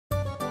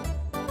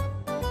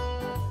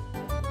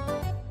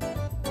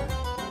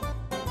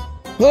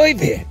Hi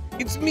there,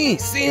 it's me,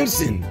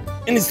 Samson,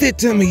 and it's that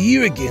time of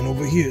year again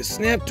over here at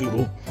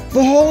Snapdoodle.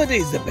 The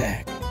holidays are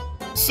back.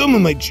 Some of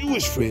my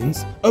Jewish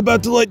friends are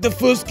about to light the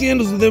first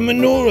candles of their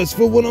menorahs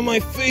for one of my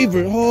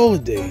favorite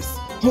holidays,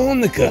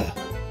 Hanukkah.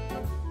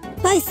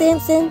 Hi,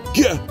 Samson.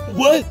 Yeah,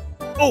 what?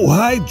 Oh,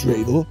 hi,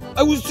 Dreidel.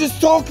 I was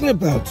just talking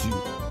about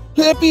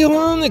you. Happy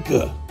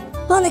Hanukkah.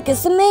 Hanukkah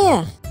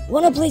Sameach.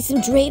 Wanna play some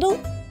dreidel?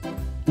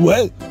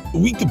 What?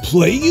 We could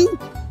play you?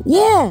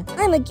 Yeah,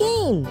 I'm a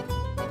game.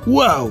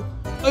 Wow,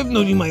 I've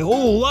known you my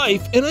whole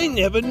life and I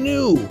never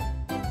knew.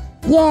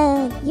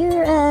 Yeah,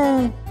 you're,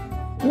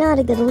 not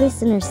a good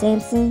listener,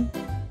 Samson.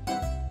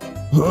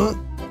 Huh?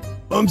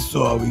 I'm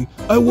sorry,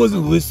 I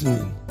wasn't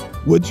listening.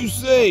 What'd you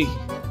say?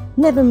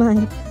 Never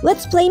mind.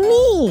 Let's play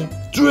me.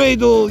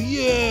 Dreidel,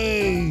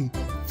 yay!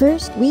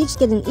 First, we each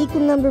get an equal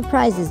number of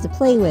prizes to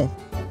play with.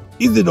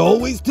 Is it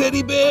always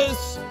teddy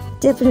bears?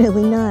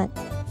 Definitely not.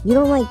 You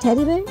don't like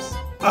teddy bears?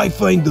 I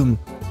find them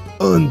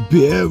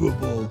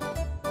unbearable.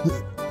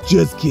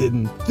 Just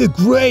kidding, they're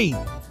great.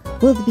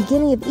 Well, at the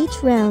beginning of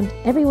each round,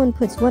 everyone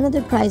puts one of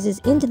their prizes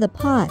into the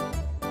pot.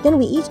 Then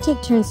we each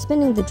take turns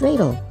spinning the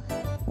dreidel.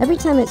 Every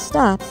time it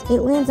stops,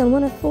 it lands on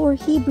one of 4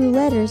 Hebrew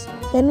letters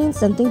that means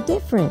something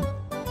different.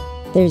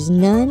 There's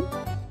none.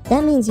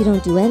 That means you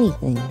don't do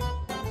anything.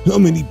 How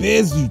many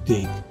bears do you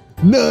take?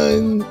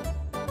 None.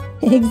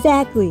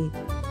 Exactly.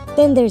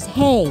 Then there's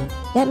hay.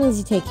 That means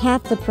you take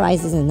half the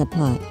prizes in the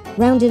pot.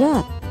 Round it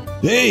up.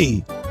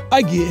 Hey,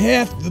 I get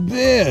half the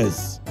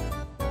bears.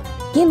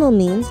 Gimel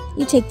means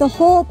you take the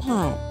whole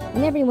pot,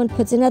 and everyone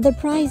puts another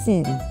prize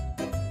in.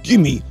 Give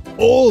me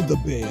all the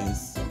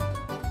bears.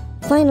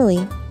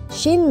 Finally,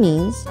 shin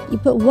means you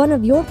put one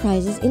of your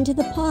prizes into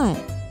the pot.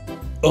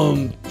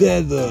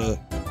 That,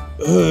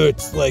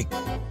 hurts, like,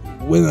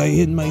 when I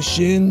hit my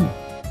shin.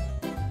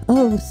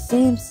 Oh,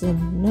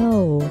 Samson,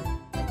 no.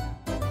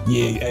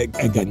 Yeah,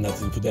 I got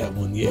nothing for that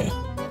one, yeah.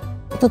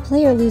 If a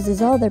player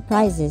loses all their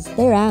prizes,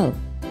 they're out,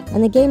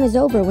 and the game is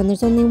over when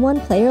there's only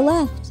one player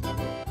left.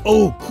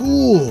 Oh,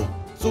 cool.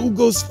 So who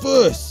goes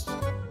first?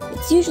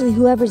 It's usually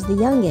whoever's the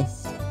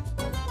youngest.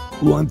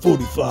 Well, I'm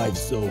 45,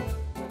 so...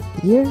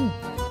 You're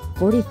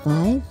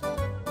 45?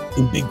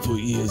 In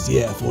Bigfoot years,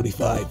 yeah,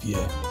 45,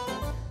 yeah.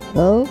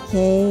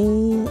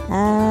 Okay,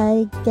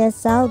 I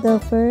guess I'll go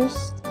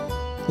first.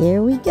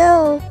 Here we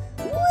go.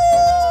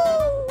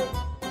 Woo!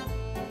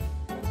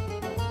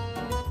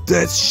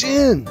 That's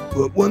shin.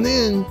 Put one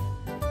in.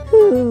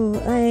 Whew,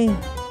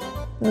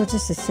 Oh,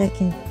 just a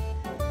second.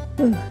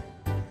 Whew.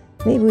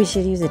 Maybe we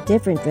should use a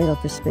different dreidel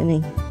for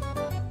spinning.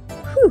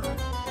 Whew.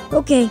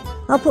 Okay,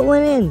 I'll put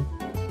one in.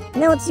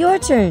 Now it's your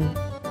turn.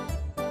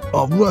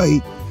 All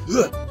right.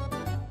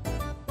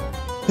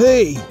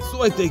 Hey,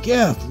 so I take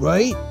half,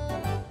 right?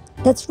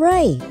 That's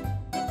right.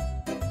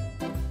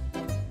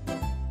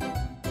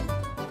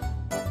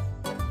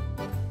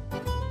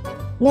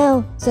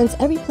 Now, since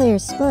every player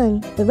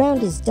spun, the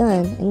round is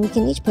done and we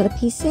can each put a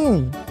piece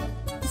in.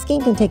 This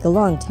game can take a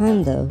long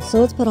time though,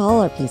 so let's put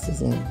all our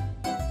pieces in.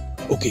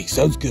 Okay,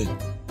 sounds good.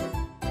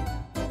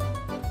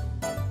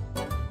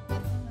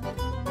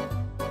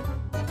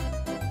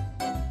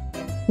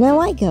 Now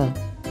I go.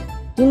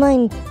 Do you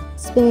mind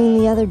spinning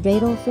the other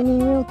dreidel for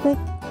me real quick?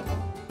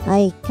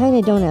 I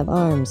kinda don't have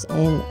arms,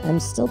 and I'm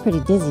still pretty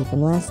dizzy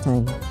from last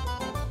time.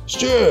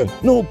 Sure,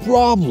 no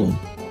problem.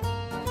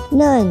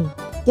 None.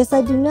 Guess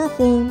I do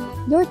nothing.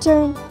 Your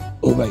turn.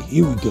 All right,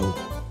 here we go.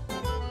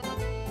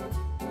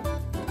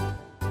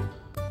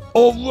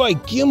 All right,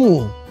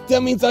 Gimel.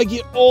 That means I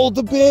get all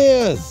the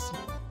bears.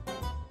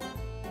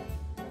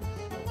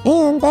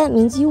 And that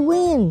means you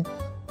win.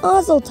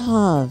 Mazel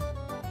tov.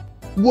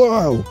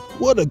 Wow,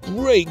 what a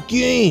great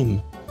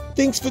game.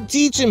 Thanks for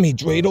teaching me,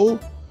 Dreidel.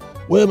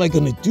 What am I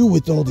gonna do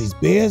with all these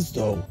bears,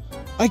 though?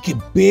 I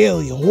can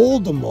barely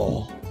hold them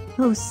all.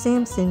 Oh,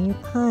 Samson, your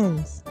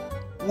puns.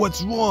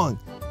 What's wrong?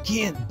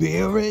 Can't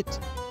bear it?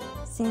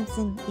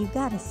 Samson, you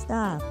gotta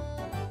stop.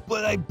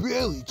 But I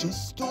barely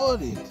just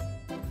started.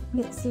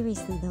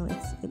 Seriously, though,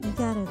 you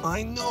gotta...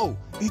 I know,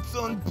 it's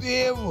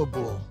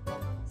unbearable.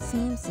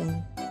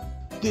 Samson.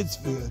 That's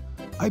fair.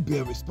 I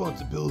bear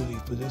responsibility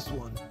for this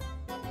one.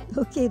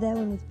 Okay, that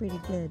one was pretty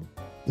good.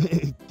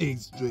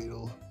 Thanks,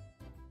 Dreidel.